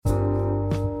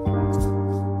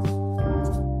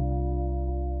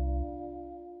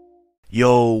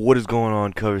Yo, what is going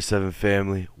on, Cover 7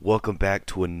 family? Welcome back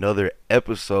to another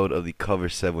episode of the Cover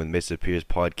 7 with Mr. Pierce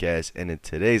podcast. And in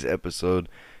today's episode,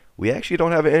 we actually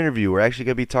don't have an interview. We're actually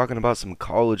going to be talking about some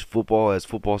college football as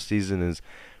football season is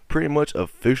pretty much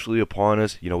officially upon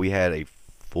us. We had a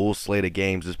full slate of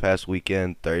games this past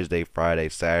weekend: Thursday, Friday,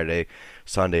 Saturday,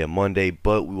 Sunday, and Monday.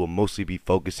 But we will mostly be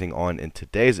focusing on, in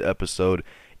today's episode,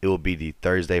 it will be the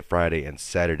Thursday, Friday, and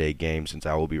Saturday games since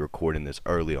I will be recording this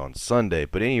early on Sunday.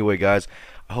 But anyway, guys,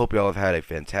 I hope y'all have had a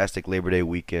fantastic Labor Day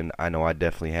weekend. I know I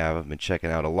definitely have. I've been checking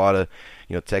out a lot of,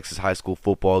 Texas high school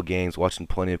football games, watching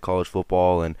plenty of college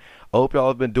football, and I hope y'all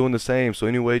have been doing the same. So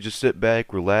anyway, just sit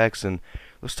back, relax, and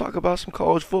let's talk about some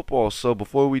college football. So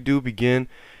before we do begin,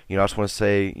 I just want to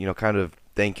say, kind of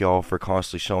thank y'all for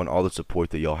constantly showing all the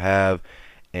support that y'all have.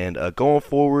 And going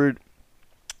forward,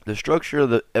 the structure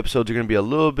of the episodes are going to be a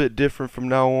little bit different from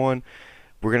now on.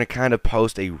 We're going to kind of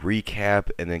post a recap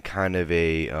and then kind of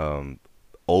a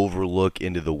overlook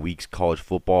into the week's college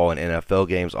football and NFL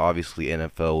games. Obviously,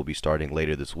 NFL will be starting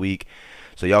later this week.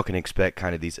 So y'all can expect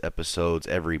kind of these episodes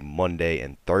every Monday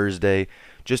and Thursday,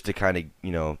 just to kind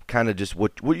of just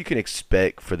what you can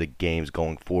expect for the games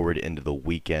going forward into the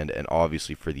weekend, and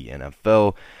obviously for the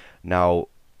NFL. Now,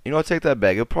 I'll take that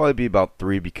back. It'll probably be about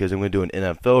three because I'm going to do an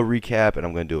NFL recap and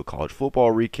I'm going to do a college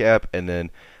football recap, and then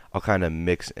I'll kind of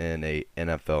mix in a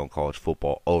NFL and college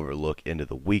football overlook into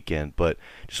the weekend. But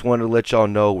just wanted to let y'all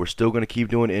know we're still going to keep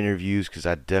doing interviews because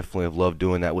I definitely have loved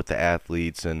doing that with the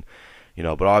athletes, and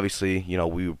but obviously,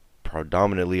 we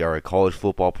predominantly are a college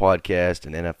football podcast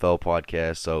and NFL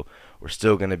podcast, so we're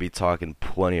still going to be talking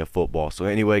plenty of football. So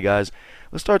anyway, guys,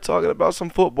 let's start talking about some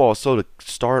football. So to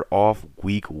start off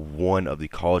week 1 of the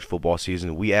college football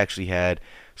season, we actually had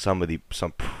some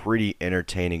pretty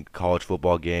entertaining college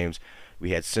football games.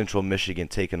 We had Central Michigan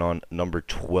taking on number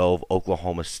 12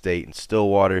 Oklahoma State in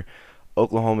Stillwater.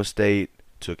 Oklahoma State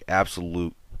took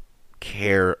absolute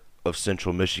care of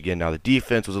Central Michigan. Now the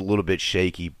defense was a little bit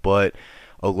shaky, but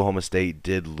Oklahoma State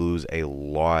did lose a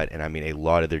lot, and I mean a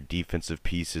lot of their defensive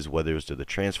pieces, whether it was to the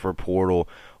transfer portal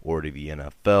or to the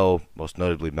NFL, most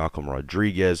notably Malcolm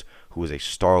Rodriguez, who was a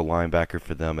star linebacker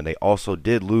for them, and they also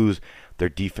did lose their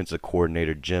defensive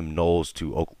coordinator Jim Knowles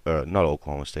to not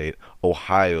Oklahoma State,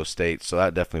 Ohio State, so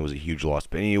that definitely was a huge loss.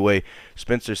 But anyway,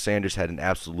 Spencer Sanders had an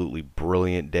absolutely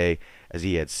brilliant day as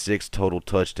he had 6 total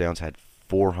touchdowns, had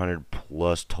 400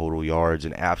 plus total yards,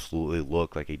 and absolutely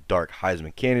looked like a dark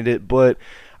Heisman candidate. But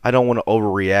I don't want to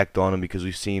overreact on him because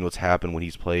we've seen what's happened when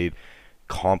he's played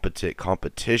competent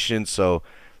competition. So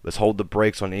let's hold the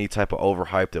brakes on any type of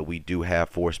overhype that we do have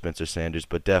for Spencer Sanders.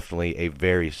 But definitely a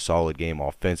very solid game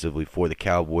offensively for the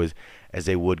Cowboys, as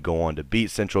they would go on to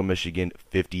beat Central Michigan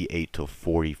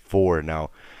 58-44.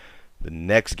 Now, the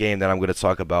next game that I'm going to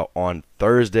talk about on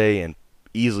Thursday, and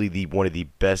easily one of the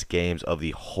best games of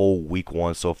the whole week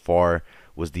 1 so far,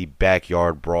 was the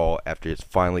backyard brawl after it's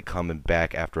finally coming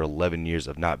back after 11 years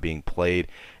of not being played,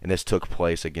 and this took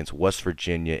place against West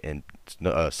Virginia and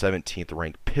 17th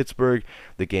ranked Pittsburgh.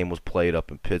 The game was played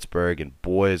up in Pittsburgh, and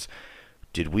boys,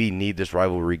 did we need this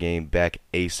rivalry game back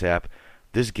ASAP.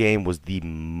 This game was the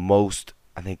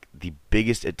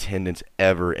biggest attendance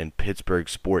ever in Pittsburgh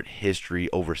sport history.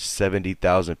 Over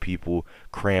 70,000 people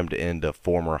crammed into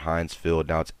former Heinz Field.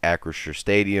 Now it's Acrisure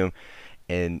Stadium.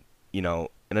 And, and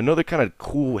another kind of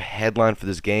cool headline for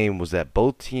this game was that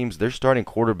both teams, their starting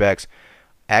quarterbacks,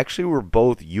 actually were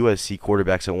both USC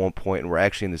quarterbacks at one point, and were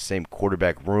actually in the same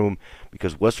quarterback room,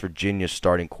 because West Virginia's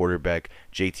starting quarterback,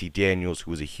 JT Daniels,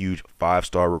 who was a huge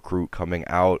 5-star recruit coming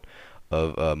out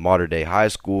of Mater Dei High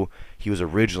School, he was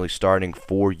originally starting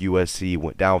for USC,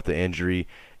 went down with the injury,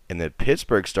 and then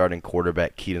Pittsburgh starting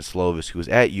quarterback Keaton Slovis, who was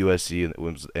at USC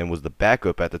and was the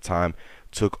backup at the time,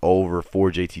 took over for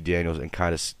JT Daniels and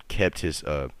kind of kept his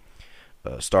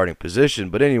starting position.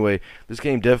 But anyway, this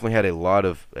game definitely had a lot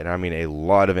of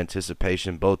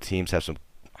anticipation. Both teams have some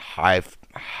high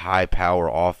power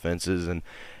offenses, and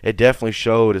it definitely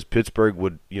showed as Pittsburgh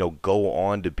would go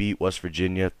on to beat West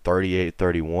Virginia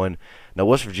 38-31. Now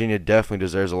West Virginia definitely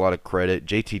deserves a lot of credit.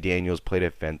 JT Daniels played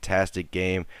a fantastic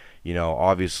game.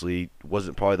 Obviously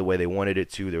wasn't probably the way they wanted it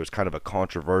to. There was kind of a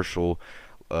controversial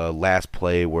last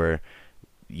play where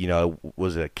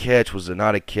was it a catch? Was it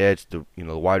not a catch? The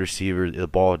wide receiver, the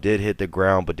ball did hit the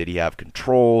ground, but did he have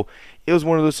control? It was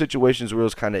one of those situations where it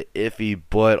was kind of iffy,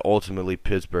 but ultimately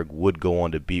Pittsburgh would go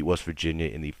on to beat West Virginia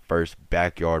in the first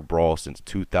backyard brawl since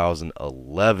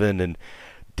 2011, and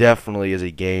definitely is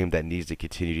a game that needs to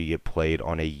continue to get played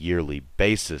on a yearly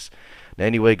basis. Now,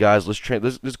 anyway, guys,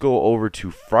 let's go over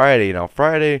to Friday. Now,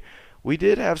 Friday We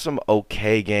did have some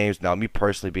okay games. Now, me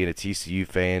personally being a TCU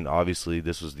fan, obviously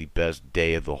this was the best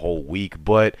day of the whole week.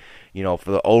 But,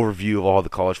 for the overview of all the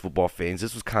college football fans,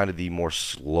 this was kind of the more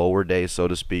slower day, so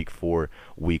to speak, for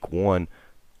week one.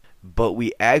 But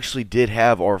we actually did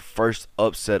have our first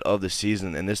upset of the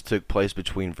season, and this took place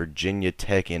between Virginia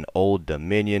Tech and Old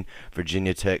Dominion.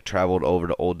 Virginia Tech traveled over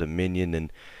to Old Dominion,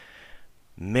 and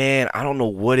man, I don't know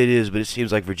what it is, but it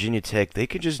seems like Virginia Tech, they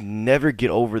could just never get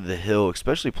over the hill,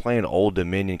 especially playing Old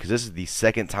Dominion, because this is the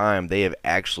second time they have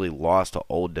actually lost to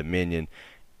Old Dominion.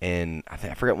 And I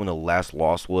forgot when the last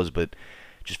loss was, but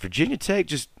just Virginia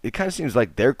Tech, it kind of seems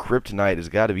like their kryptonite has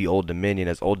got to be Old Dominion,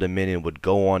 as Old Dominion would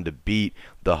go on to beat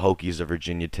the Hokies of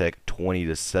Virginia Tech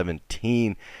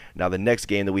 20-17. Now the next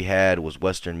game that we had was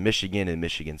Western Michigan and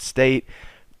Michigan State.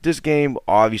 This game,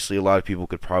 obviously, a lot of people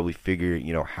could probably figure,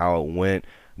 how it went.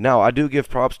 Now, I do give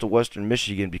props to Western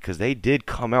Michigan because they did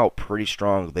come out pretty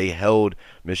strong. They held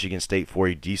Michigan State for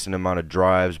a decent amount of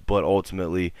drives, but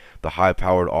ultimately the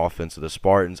high-powered offense of the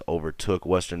Spartans overtook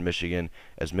Western Michigan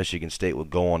as Michigan State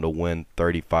would go on to win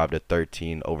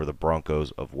 35-13 over the Broncos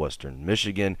of Western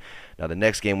Michigan. Now, the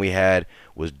next game we had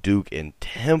was Duke and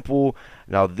Temple.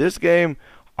 Now, this game,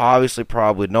 obviously,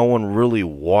 probably no one really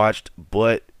watched,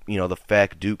 but the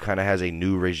fact Duke kind of has a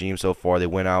new regime so far. They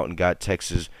went out and got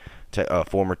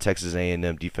former Texas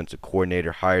A&M defensive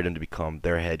coordinator, hired him to become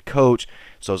their head coach.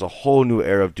 So it's a whole new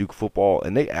era of Duke football,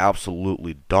 and they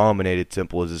absolutely dominated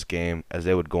Temple as this game, as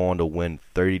they would go on to win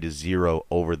 30-0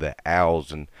 over the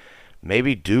Owls. And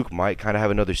maybe Duke might kind of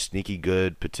have another sneaky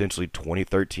good, potentially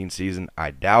 2013 season.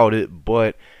 I doubt it,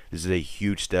 but this is a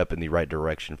huge step in the right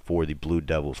direction for the Blue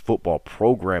Devils football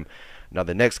program. Now,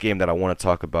 the next game that I want to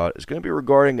talk about is going to be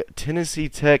regarding Tennessee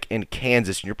Tech and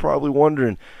Kansas. And you're probably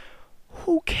wondering,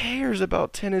 who cares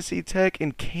about Tennessee Tech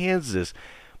and Kansas?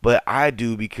 But I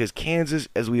do, because Kansas,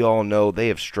 as we all know, they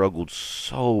have struggled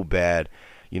so bad,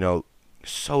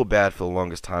 so bad for the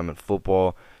longest time in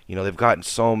football. They've gotten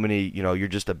so many, you're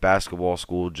just a basketball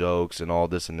school jokes and all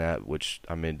this and that, which,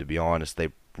 to be honest, they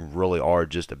really are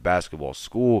just a basketball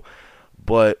school.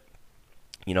 But,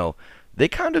 they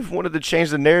kind of wanted to change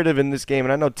the narrative in this game,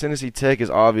 and I know Tennessee Tech is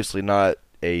obviously not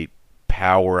a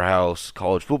powerhouse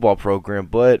college football program,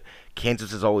 but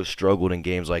Kansas has always struggled in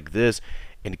games like this,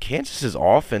 and Kansas's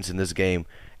offense in this game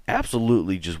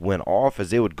absolutely just went off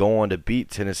as they would go on to beat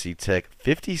Tennessee Tech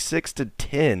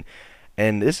 56-10,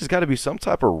 and this has got to be some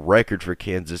type of record for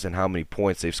Kansas and how many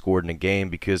points they've scored in a game,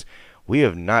 because we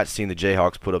have not seen the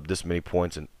Jayhawks put up this many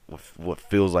points in what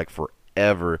feels like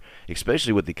forever,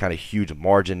 especially with the kind of huge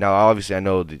margin. Now, obviously, I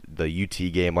know the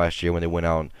UT game last year when they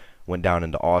went down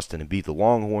into Austin and beat the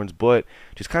Longhorns, but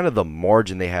just kind of the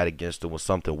margin they had against them was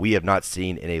something we have not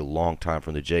seen in a long time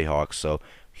from the Jayhawks. So,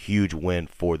 huge win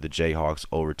for the Jayhawks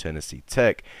over Tennessee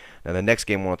Tech. Now, the next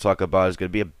game I want to talk about is going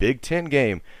to be a Big Ten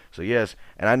game. So, yes,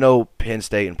 and I know Penn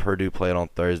State and Purdue played on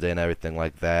Thursday and everything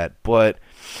like that, but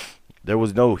there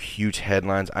was no huge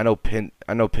headlines. I know Penn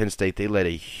State, they led a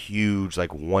huge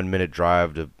 1-minute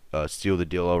drive to steal the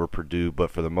deal over Purdue, but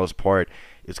for the most part,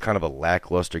 it's kind of a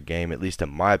lackluster game, at least in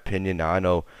my opinion. Now, I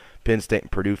know Penn State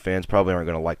and Purdue fans probably aren't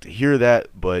going to like to hear that,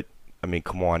 but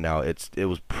come on now, it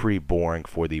was pretty boring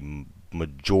for the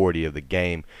majority of the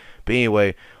game. But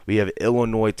anyway, we have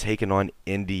Illinois taking on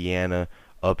Indiana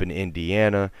up in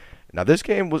Indiana. Now, this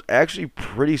game was actually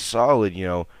pretty solid.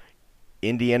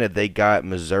 Indiana, they got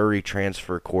Missouri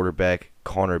transfer quarterback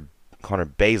Connor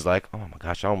Bazelak. Oh my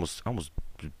gosh, I almost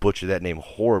butchered that name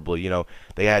horribly.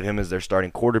 They have him as their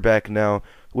starting quarterback now.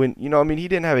 When he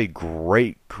didn't have a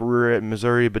great career at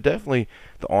Missouri, but definitely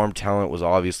the arm talent was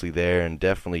obviously there, and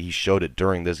definitely he showed it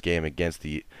during this game against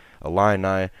the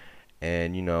Illini.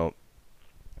 And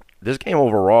this game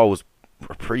overall was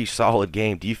a pretty solid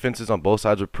game. Defenses on both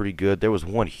sides were pretty good. There was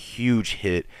one huge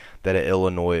hit that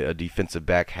a defensive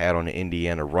back had on an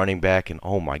Indiana running back, and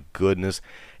oh my goodness,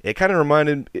 it kind of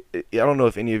reminded. I don't know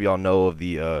if any of y'all know of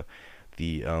the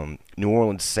New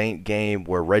Orleans Saint game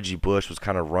where Reggie Bush was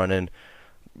kind of running.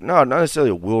 No, not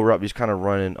necessarily a wheel route. He's kind of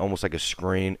running almost like a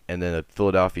screen, and then a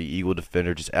Philadelphia Eagle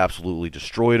defender just absolutely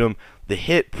destroyed him. The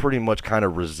hit pretty much kind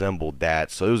of resembled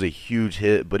that, so it was a huge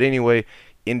hit. But anyway,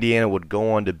 Indiana would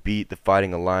go on to beat the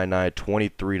Fighting Illini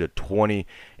 23-20,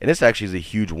 and this actually is a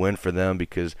huge win for them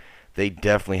because they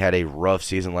definitely had a rough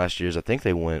season last year. I think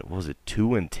they went,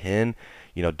 2-10?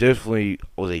 Definitely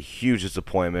was a huge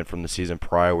disappointment from the season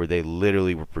prior where they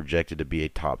literally were projected to be a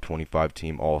top 25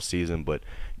 team all season, but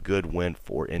good win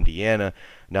for Indiana.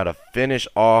 Now to finish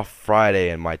off Friday,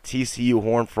 and my TCU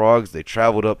Horned Frogs, they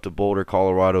traveled up to Boulder,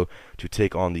 Colorado to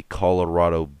take on the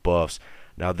Colorado Buffs.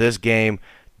 Now this game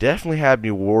definitely had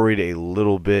me worried a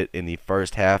little bit in the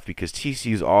first half because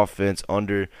TCU's offense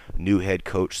under new head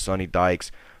coach Sonny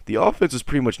Dykes, the offense was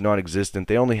pretty much non-existent.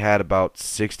 They only had about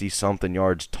 60-something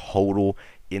yards total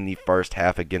in the first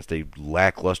half against a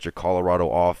lackluster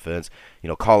Colorado offense.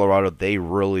 Colorado, they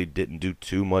really didn't do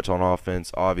too much on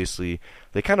offense. Obviously,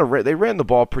 they ran the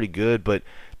ball pretty good, but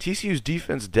TCU's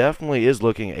defense definitely is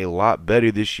looking a lot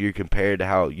better this year compared to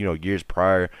how, years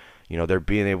prior. They're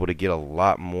being able to get a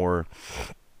lot more.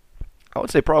 I would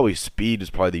say probably speed is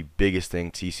probably the biggest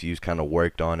thing TCU's kind of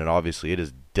worked on, and obviously it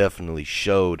has definitely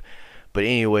showed. But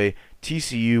anyway,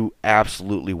 TCU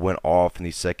absolutely went off in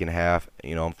the second half.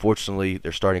 Unfortunately,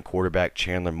 their starting quarterback,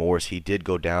 Chandler Morris, he did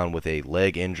go down with a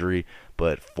leg injury,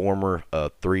 but former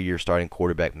 3-year starting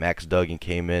quarterback Max Duggan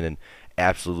came in and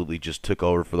absolutely just took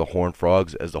over for the Horned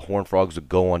Frogs as the Horned Frogs would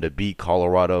go on to beat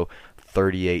Colorado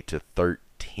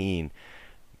 38-13.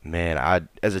 Man,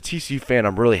 as a TCU fan,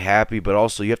 I'm really happy, but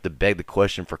also you have to beg the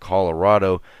question for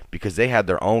Colorado because they had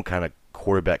their own kind of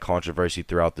quarterback controversy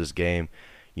throughout this game.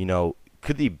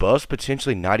 Could the Buffs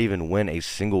potentially not even win a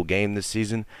single game this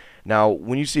season? Now,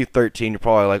 when you see 13, you're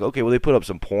probably like, okay, well, they put up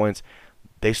some points.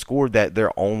 They scored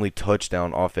their only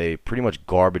touchdown off a pretty much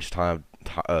garbage time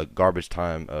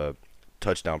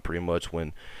touchdown, pretty much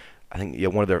when I think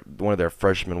one of their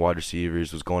freshman wide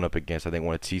receivers was going up against I think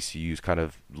one of TCU's kind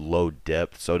of low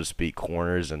depth, so to speak,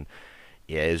 corners, and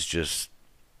yeah, it's just.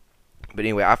 But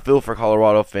anyway, I feel for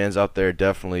Colorado fans out there.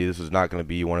 Definitely, this is not going to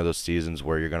be one of those seasons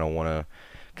where you're going to want to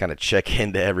kind of check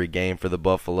into every game for the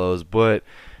Buffaloes, but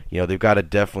they've got to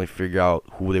definitely figure out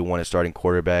who they want as starting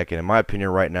quarterback. And in my opinion,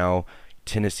 right now,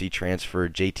 Tennessee transfer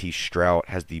JT Stroud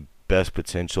has the best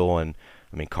potential. And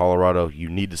I mean, Colorado, you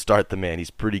need to start the man. He's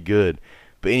pretty good.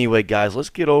 But anyway, guys, let's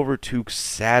get over to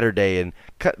Saturday and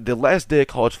the last day of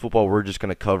college football. We're just going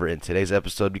to cover in today's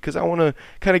episode because I want to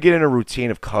kind of get in a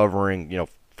routine of covering,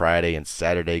 Friday and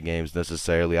Saturday games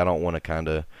necessarily. I don't want to kind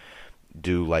of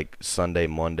do like Sunday,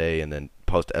 Monday, and then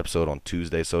post an episode on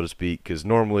Tuesday, so to speak, because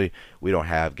normally we don't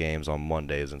have games on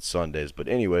Mondays and Sundays. But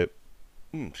anyway,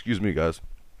 excuse me, guys.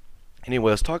 Anyway,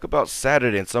 let's talk about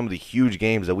Saturday and some of the huge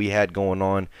games that we had going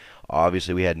on.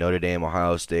 Obviously, we had Notre Dame,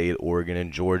 Ohio State, Oregon,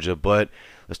 and Georgia, but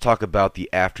let's talk about the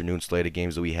afternoon slate of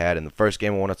games that we had. And the first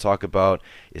game I want to talk about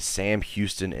is Sam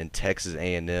Houston and Texas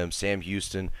A&M. Sam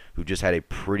Houston, who just had a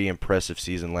pretty impressive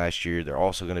season last year. They're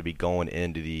also going to be going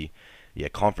into the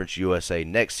Conference USA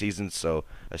next season, so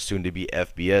a soon-to-be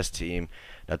FBS team.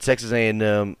 Now, Texas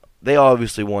A&M, they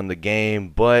obviously won the game,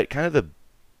 but kind of the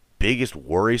biggest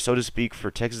worry, so to speak, for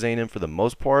Texas A&M for the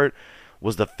most part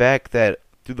was the fact that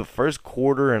through the first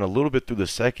quarter and a little bit through the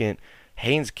second,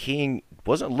 Haynes King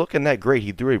wasn't looking that great.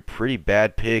 He threw a pretty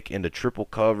bad pick into triple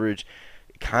coverage.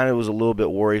 It kind of was a little bit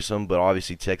worrisome, but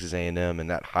obviously Texas A&M and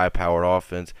that high-powered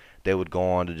offense, they would go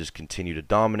on to just continue to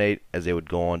dominate as they would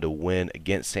go on to win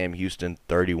against Sam Houston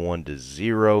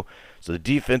 31-0. So the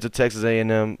defense of Texas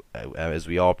A&M, as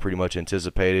we all pretty much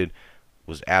anticipated,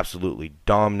 was absolutely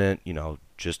dominant,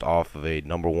 just off of a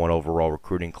number one overall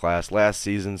recruiting class last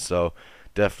season. So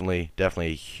definitely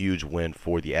a huge win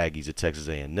for the Aggies of Texas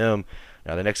A&M. Now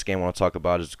the next game I want to talk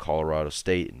about is Colorado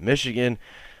State and Michigan.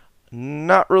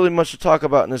 Not really much to talk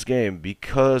about in this game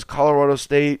because Colorado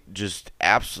State just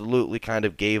absolutely kind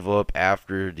of gave up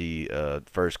after the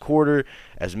first quarter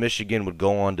as Michigan would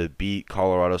go on to beat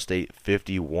Colorado State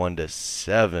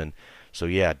 51-7. So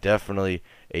yeah, definitely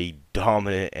a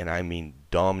dominant, and I mean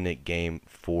dominant game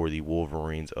for the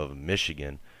Wolverines of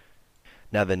Michigan.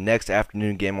 Now, the next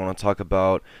afternoon game I want to talk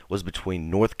about was between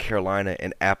North Carolina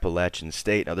and Appalachian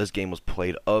State. Now, this game was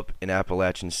played up in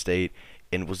Appalachian State,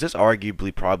 and was this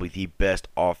arguably probably the best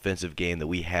offensive game that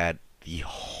we had the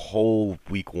whole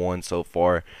week one so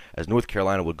far, as North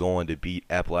Carolina would go on to beat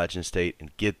Appalachian State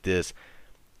and get this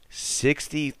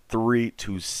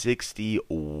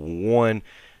 63-61.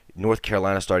 North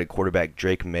Carolina starting quarterback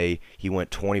Drake May, he went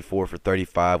 24 for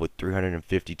 35 with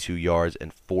 352 yards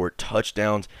and 4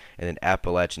 touchdowns. And then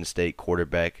Appalachian State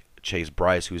quarterback Chase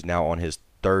Bryce, who's now on his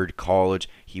third college,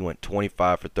 he went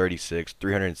 25 for 36,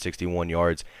 361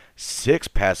 yards, 6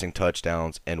 passing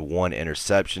touchdowns, and 1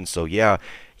 interception. So yeah,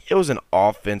 it was an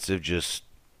offensive just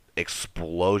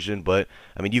explosion. But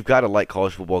I mean, you've got to like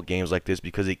college football games like this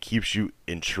because it keeps you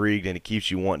intrigued and it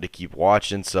keeps you wanting to keep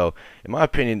watching. So in my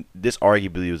opinion, this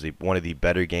arguably was one of the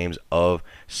better games of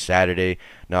Saturday.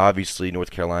 Now obviously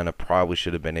North Carolina probably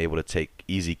should have been able to take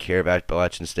easy care of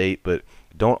Appalachian State, but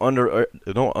don't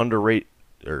underestimate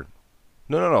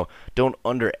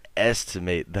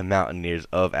the Mountaineers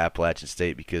of Appalachian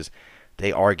State because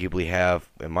they arguably have,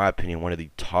 in my opinion, one of the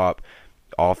top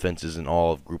offenses in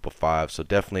all of Group of 5, so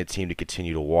definitely a team to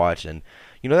continue to watch. And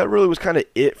that really was kind of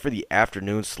it for the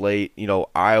afternoon slate.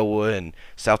 Iowa and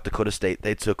South Dakota State,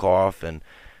 they took off, and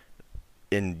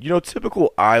in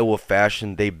typical Iowa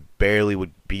fashion, they barely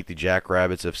would beat the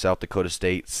Jackrabbits of South Dakota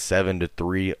State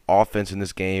 7-3. Offense in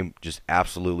this game just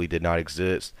absolutely did not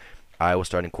exist. Iowa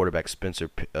starting quarterback Spencer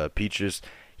Petras,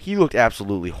 he looked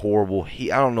absolutely horrible. I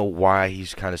don't know why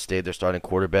he's kind of stayed their starting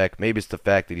quarterback. Maybe it's the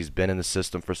fact that he's been in the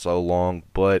system for so long,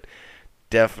 but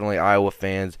definitely Iowa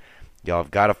fans, y'all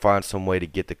have got to find some way to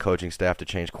get the coaching staff to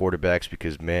change quarterbacks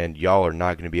because, man, y'all are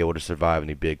not going to be able to survive in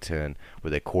the Big Ten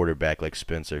with a quarterback like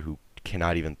Spencer who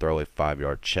cannot even throw a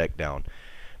 5-yard check down.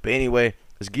 But anyway,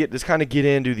 let's kind of get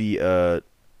into the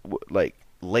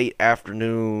late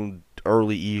afternoon,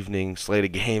 early evening slate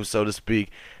of games, so to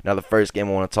speak. Now, the first game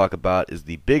I want to talk about is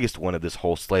the biggest one of this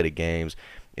whole slate of games,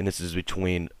 and this is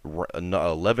between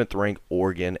 11th ranked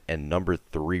Oregon and number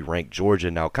 3 ranked Georgia.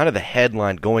 Now, kind of the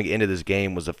headline going into this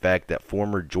game was the fact that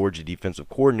former Georgia defensive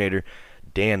coordinator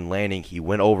Dan Lanning, he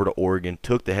went over to Oregon,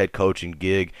 took the head coaching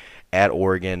gig at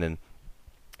Oregon, and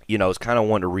is kind of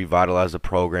wanting to revitalize the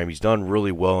program. He's done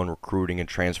really well in recruiting and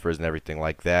transfers and everything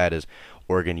like that. As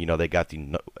Oregon, they got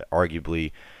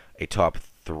arguably a top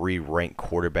 3 ranked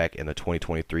quarterback in the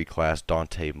 2023 class,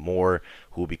 Dante Moore,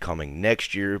 who will be coming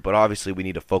next year. But obviously, we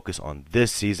need to focus on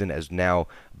this season as now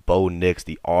Bo Nix,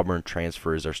 the Auburn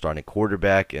transfer, is our starting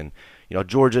quarterback. And,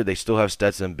 Georgia, they still have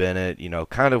Stetson Bennett,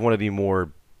 kind of one of the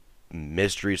more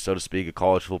mystery, so to speak, of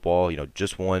college football.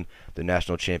 Just won the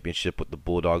national championship with the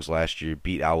Bulldogs last year,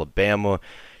 beat Alabama.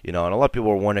 And a lot of people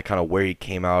are wondering kind of where he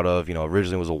came out of.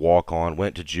 Originally was a walk-on,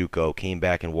 went to JUCO, came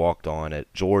back and walked on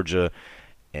at Georgia,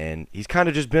 and he's kind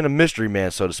of just been a mystery man,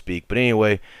 so to speak. But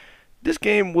anyway, this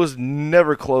game was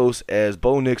never close as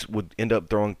Bo Nix would end up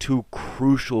throwing 2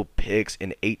 crucial picks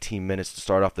in 18 minutes to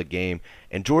start off the game,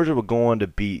 and Georgia would go on to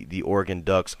beat the Oregon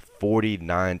Ducks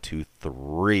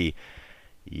 49-3.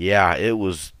 Yeah, it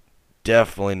was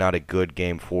definitely not a good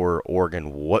game for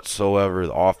Oregon whatsoever.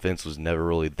 The offense was never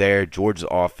really there. Georgia's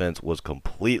offense was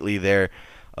completely there.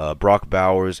 Brock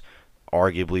Bowers,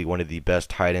 arguably one of the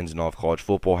best tight ends in all of college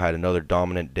football, had another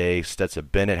dominant day. Stetson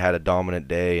Bennett had a dominant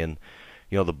day. And,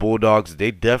 the Bulldogs,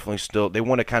 they definitely they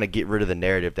want to kind of get rid of the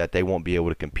narrative that they won't be able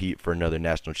to compete for another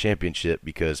national championship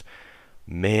because,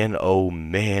 man, oh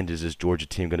man, is this Georgia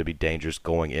team going to be dangerous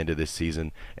going into this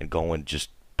season and going just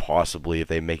possibly if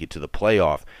they make it to the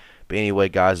playoff. But anyway,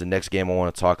 guys, the next game I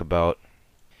want to talk about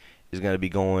is going to be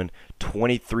going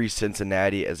 23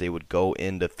 Cincinnati as they would go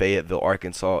into Fayetteville,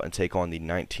 Arkansas, and take on the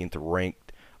 19th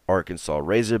ranked Arkansas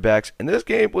Razorbacks. And this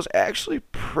game was actually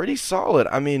pretty solid.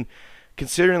 I mean,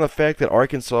 considering the fact that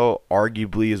Arkansas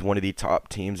arguably is one of the top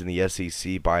teams in the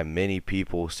SEC by many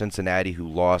people, Cincinnati, who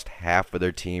lost half of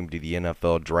their team to the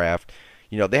NFL draft,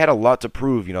 they had a lot to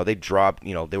prove. They dropped,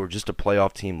 they were just a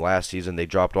playoff team last season. They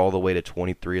dropped all the way to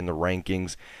 23 in the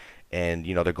rankings. And,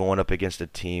 they're going up against a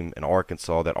team in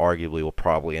Arkansas that arguably will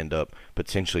probably end up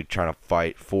potentially trying to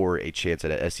fight for a chance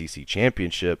at an SEC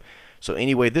championship. So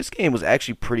anyway, this game was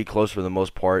actually pretty close for the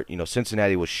most part.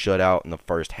 Cincinnati was shut out in the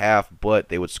first half, but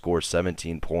they would score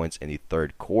 17 points in the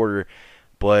third quarter.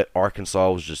 But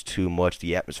Arkansas was just too much.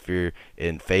 The atmosphere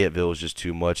in Fayetteville was just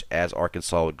too much as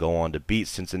Arkansas would go on to beat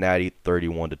Cincinnati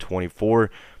 31-24.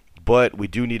 But we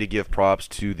do need to give props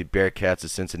to the Bearcats of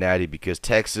Cincinnati because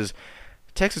Texas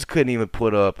couldn't even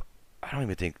put up, I don't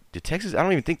even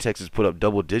think Texas put up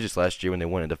double digits last year when they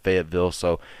went into Fayetteville.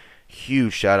 So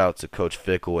huge shout out to Coach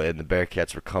Fickle and the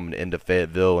Bearcats for coming into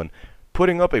Fayetteville and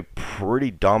putting up a pretty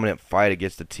dominant fight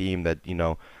against a team that,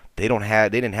 they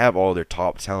didn't have all their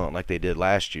top talent like they did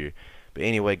last year. But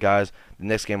anyway, guys, the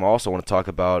next game I also want to talk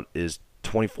about is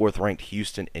 24th ranked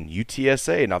Houston and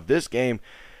UTSA. Now, this game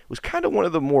was kind of one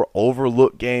of the more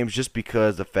overlooked games just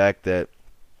because the fact that,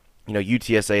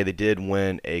 UTSA, they did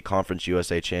win a Conference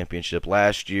USA championship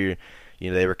last year.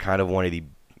 They were kind of one of the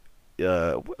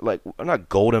not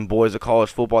golden boys of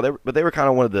college football, but they were kind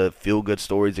of one of the feel-good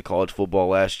stories of college football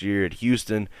last year. At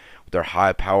Houston, with their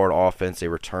high-powered offense, they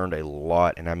returned a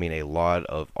lot, and I mean a lot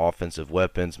of offensive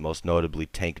weapons, most notably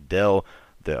Tank Dell,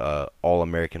 the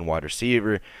All-American wide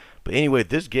receiver. But anyway,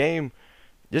 this game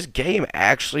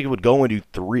actually would go into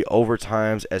 3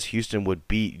 overtimes as Houston would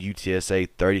beat UTSA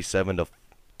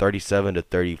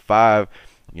 37-35.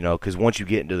 Because once you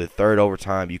get into the third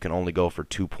overtime, you can only go for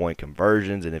 2-point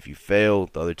conversions, and if you fail,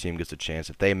 the other team gets a chance.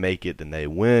 If they make it, then they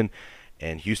win,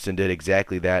 and Houston did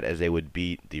exactly that as they would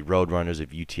beat the Roadrunners of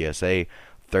UTSA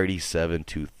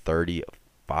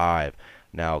 37-35.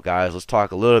 Now, guys, let's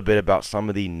talk a little bit about some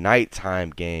of the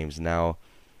nighttime games. Now,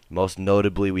 most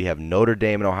notably, we have Notre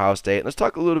Dame and Ohio State. Let's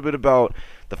talk a little bit about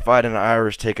the Fighting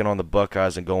Irish taking on the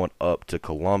Buckeyes and going up to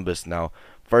Columbus. Now,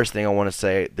 first thing I want to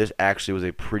say, this actually was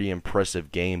a pretty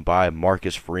impressive game by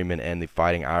Marcus Freeman and the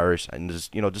Fighting Irish. And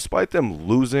just, despite them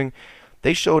losing,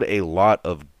 they showed a lot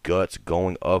of guts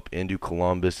going up into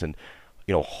Columbus and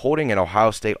holding an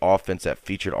Ohio State offense that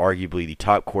featured arguably the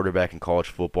top quarterback in college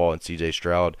football in C.J.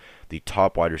 Stroud, the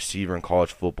top wide receiver in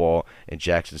college football in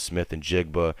Jackson Smith and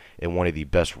Jigba, and one of the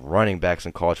best running backs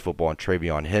in college football in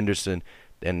Travion Henderson.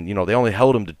 And, they only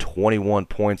held him to 21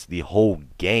 points the whole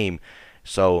game.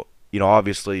 So,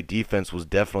 obviously defense was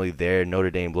definitely there.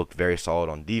 Notre Dame looked very solid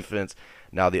on defense.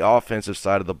 Now, the offensive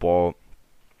side of the ball,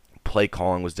 play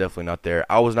calling was definitely not there.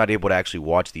 I was not able to actually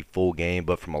watch the full game,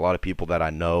 but from a lot of people that I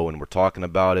know and were talking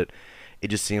about it, it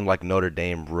just seemed like Notre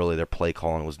Dame, really, their play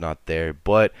calling was not there.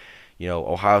 But,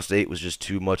 Ohio State was just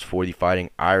too much for the Fighting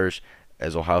Irish,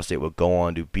 as Ohio State would go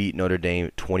on to beat Notre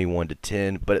Dame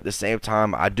 21-10. But at the same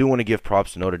time, I do want to give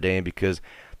props to Notre Dame because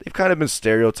they've kind of been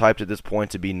stereotyped at this point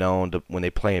to be known to, when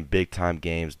they play in big-time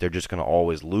games, they're just going to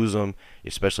always lose them,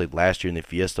 especially last year in the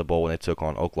Fiesta Bowl when they took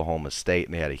on Oklahoma State,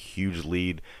 and they had a huge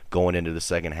lead going into the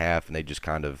second half, and they just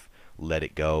kind of let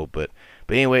it go. But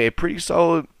anyway, a pretty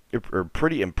solid or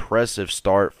pretty impressive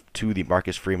start to the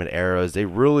Marcus Freeman era as they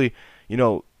really, they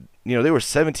were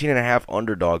 17.5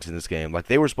 underdogs in this game. Like,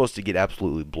 they were supposed to get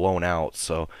absolutely blown out,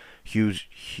 so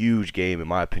huge game in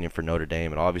my opinion for Notre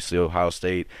Dame. And obviously Ohio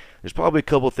State, there's probably a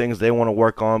couple things they want to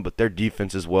work on, but their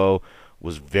defense as well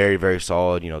was very, very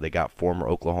solid. They got former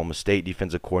Oklahoma State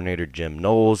defensive coordinator Jim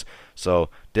Knowles, so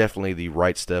definitely the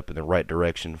right step in the right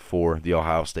direction for the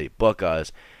Ohio State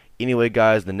Buckeyes. Anyway,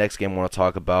 guys, the next game I want to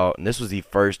talk about, and this was the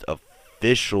first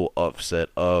official upset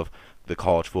of the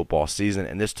college football season,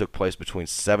 and this took place between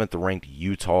 7th-ranked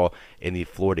Utah and the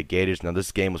Florida Gators. Now,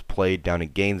 this game was played down in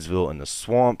Gainesville in the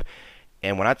Swamp,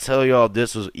 and when I tell y'all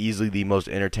this was easily the most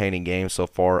entertaining game so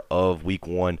far of Week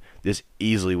 1, this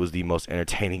easily was the most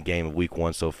entertaining game of Week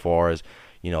 1 so far. As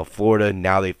Florida,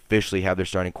 now they officially have their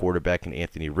starting quarterback in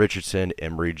Anthony Richardson.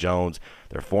 Emory Jones,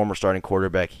 their former starting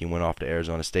quarterback, he went off to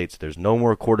Arizona State, so there's no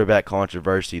more quarterback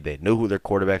controversy. They knew who their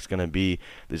quarterback's going to be.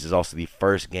 This is also the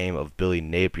first game of Billy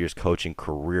Napier's coaching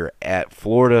career at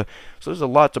Florida, so there's a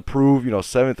lot to prove.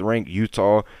 7th-ranked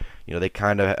Utah, they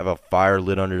kind of have a fire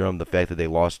lit under them. The fact that they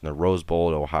lost in the Rose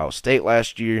Bowl to Ohio State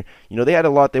last year, they had a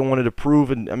lot they wanted to prove,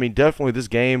 and definitely this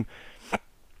game,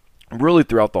 really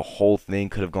throughout the whole thing,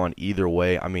 could have gone either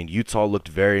way. Utah looked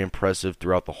very impressive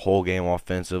throughout the whole game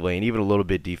offensively and even a little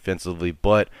bit defensively,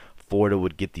 but Florida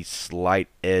would get the slight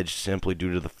edge simply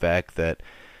due to the fact that,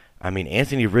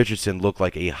 Anthony Richardson looked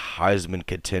like a Heisman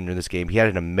contender in this game. He had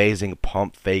an amazing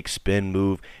pump fake spin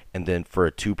move, and then for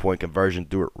a 2-point conversion,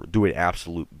 threw an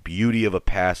absolute beauty of a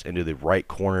pass into the right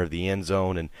corner of the end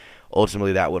zone, and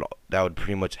ultimately that would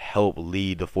pretty much help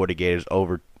lead the Florida Gators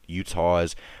over Utah,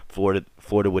 as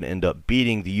Florida would end up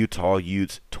beating the Utah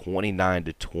Utes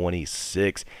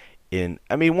 29-26. And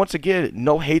once again,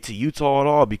 no hate to Utah at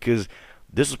all, because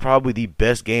this was probably the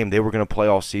best game they were going to play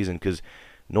all season. Because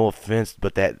no offense,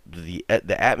 but that the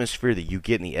atmosphere that you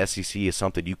get in the SEC is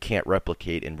something you can't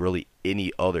replicate in really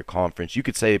any other conference. You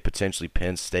could say potentially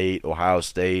Penn State, Ohio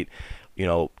State,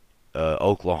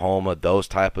 Oklahoma, those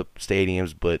type of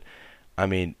stadiums, but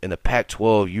in the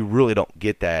Pac-12, you really don't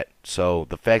get that. So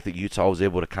the fact that Utah was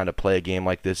able to kind of play a game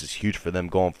like this is huge for them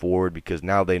going forward, because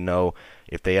now they know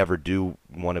if they ever do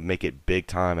want to make it big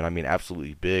time, and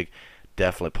absolutely big,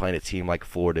 definitely playing a team like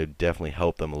Florida definitely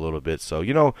helped them a little bit. So,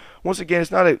 once again, it's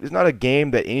not a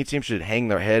game that any team should hang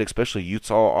their head, especially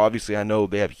Utah. Obviously, I know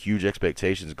they have huge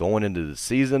expectations going into the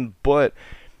season, but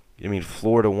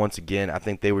Florida, once again, I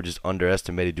think they were just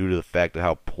underestimated due to the fact of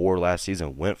how poor last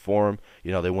season went for them.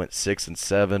 They went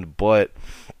 6-7, but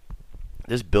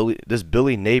this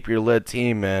Billy Napier-led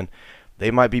team, man,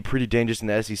 they might be pretty dangerous in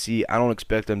the SEC. I don't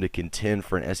expect them to contend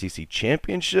for an SEC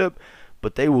championship,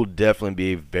 but they will definitely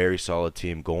be a very solid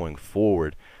team going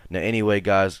forward. Now, anyway,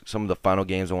 guys, some of the final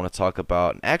games I want to talk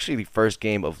about. Actually, the first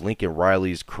game of Lincoln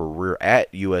Riley's career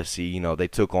at USC, they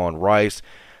took on Rice.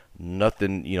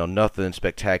 Nothing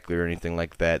spectacular or anything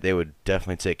like that. They would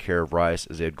definitely take care of Rice,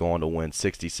 as they had gone to win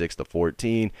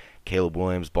 66-14. Caleb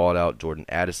Williams balled out. Jordan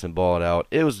Addison balled out.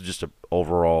 It was just an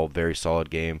overall very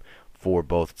solid game for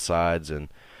both sides. And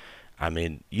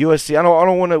USC, I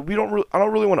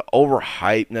don't really want to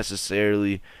overhype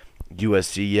necessarily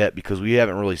USC yet, because we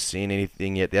haven't really seen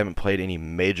anything yet. They haven't played any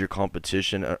major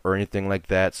competition or anything like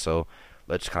that. So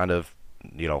let's kind of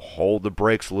hold the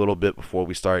brakes a little bit before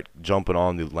we start jumping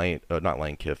on the not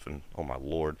Lane Kiffin, oh my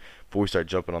lord, before we start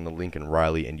jumping on the Lincoln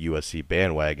Riley and USC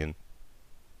bandwagon.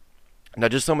 Now,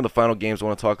 just some of the final games I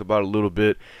want to talk about a little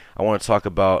bit. I want to talk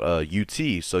about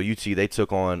UT. So UT, they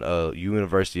took on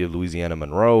University of Louisiana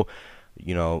Monroe.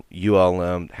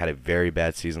 ULM had a very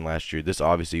bad season last year. This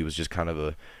obviously was just kind of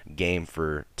a game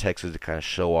for Texas to kind of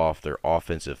show off their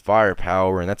offensive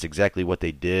firepower, and that's exactly what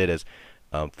they did as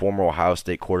former Ohio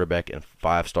State quarterback and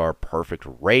five-star perfect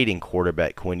rating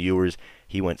quarterback Quinn Ewers.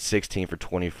 He went 16 for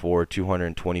 24,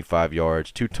 225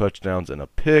 yards, 2 touchdowns, and a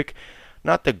pick.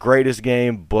 Not the greatest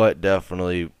game, but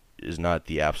definitely is not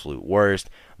the absolute worst.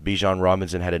 Bijan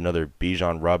Robinson had another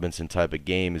Bijan Robinson type of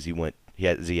game as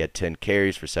he had 10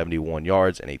 carries for 71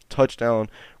 yards and a touchdown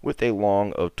with a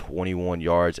long of 21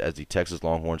 yards as the Texas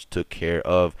Longhorns took care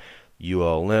of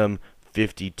ULM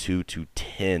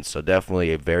 52-10. So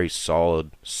definitely a very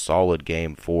solid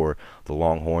game for the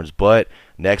Longhorns. But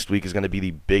next week is going to be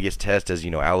the biggest test as,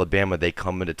 Alabama, they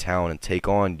come into town and take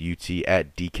on UT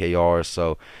at DKR.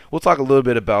 So we'll talk a little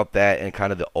bit about that and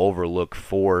kind of the overlook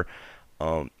for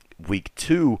week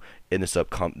 2 in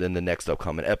the next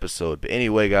upcoming episode. But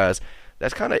anyway, guys,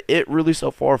 that's kind of it really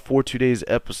so far for today's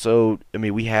episode. I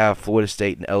mean, we have Florida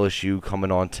State and LSU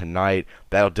coming on tonight.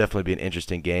 That'll definitely be an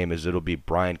interesting game as it'll be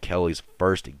Brian Kelly's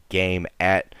first game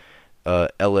at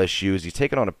LSU as he's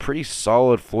taking on a pretty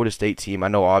solid Florida State team. I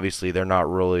know obviously they're not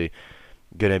really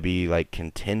going to be like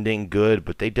contending good,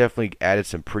 but they definitely added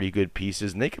some pretty good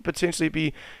pieces, and they could potentially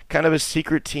be kind of a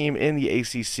secret team in the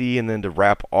ACC. And then to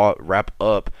wrap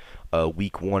up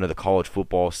week 1 of the college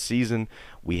football season,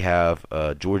 we have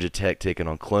Georgia Tech taking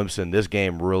on Clemson. This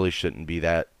game really shouldn't be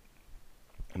that,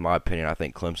 in my opinion. I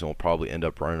think Clemson will probably end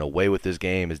up running away with this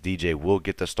game as DJ will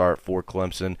get the start for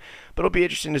Clemson. But it'll be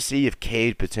interesting to see if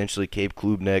Cade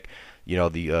Klubnik,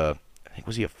 I think,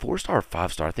 was he a 4-star or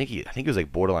 5-star? I think he was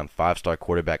like borderline 5-star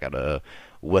quarterback out of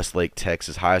Westlake,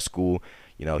 Texas high school.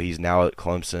 He's now at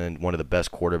Clemson, one of the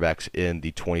best quarterbacks in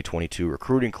the 2022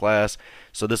 recruiting class.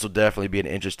 So this will definitely be an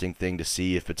interesting thing to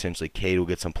see if potentially Cade will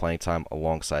get some playing time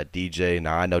alongside DJ.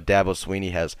 Now, I know Dabo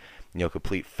Swinney has,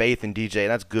 complete faith in DJ, and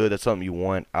that's good. That's something you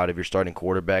want out of your starting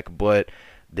quarterback. But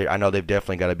I know they've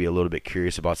definitely got to be a little bit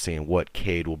curious about seeing what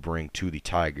Cade will bring to the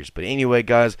Tigers. But anyway,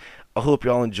 guys, I hope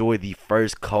y'all enjoy the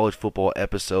first college football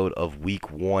episode of week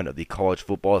 1 of the college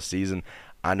football season.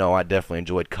 I know I definitely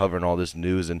enjoyed covering all this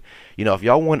news. And, if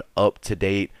y'all want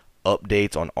up-to-date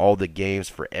updates on all the games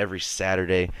for every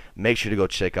Saturday, make sure to go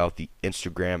check out the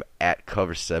Instagram at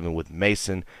Cover7 with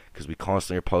Mason, because we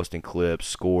constantly are posting clips,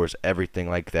 scores,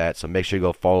 everything like that. So make sure you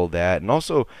go follow that. And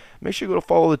also, make sure you go to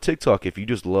follow the TikTok if you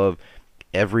just love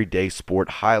everyday sport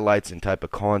highlights and type of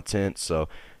content. So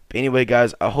anyway,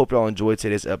 guys, I hope y'all enjoyed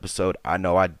today's episode. I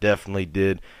know I definitely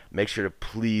did. Make sure to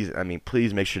please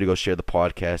make sure to go share the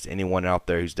podcast. Anyone out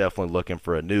there who's definitely looking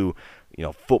for a new,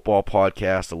 football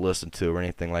podcast to listen to or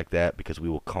anything like that, because we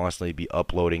will constantly be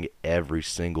uploading every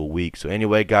single week. So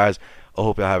anyway, guys, I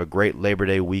hope y'all have a great Labor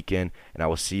Day weekend, and I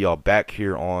will see y'all back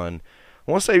here on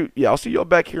I'll see y'all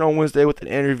back here on Wednesday with an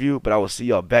interview, but I will see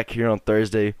y'all back here on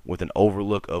Thursday with an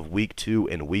overlook of week 2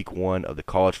 and week 1 of the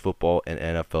college football and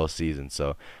NFL season.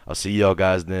 So I'll see y'all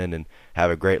guys then, and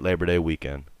have a great Labor Day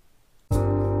weekend.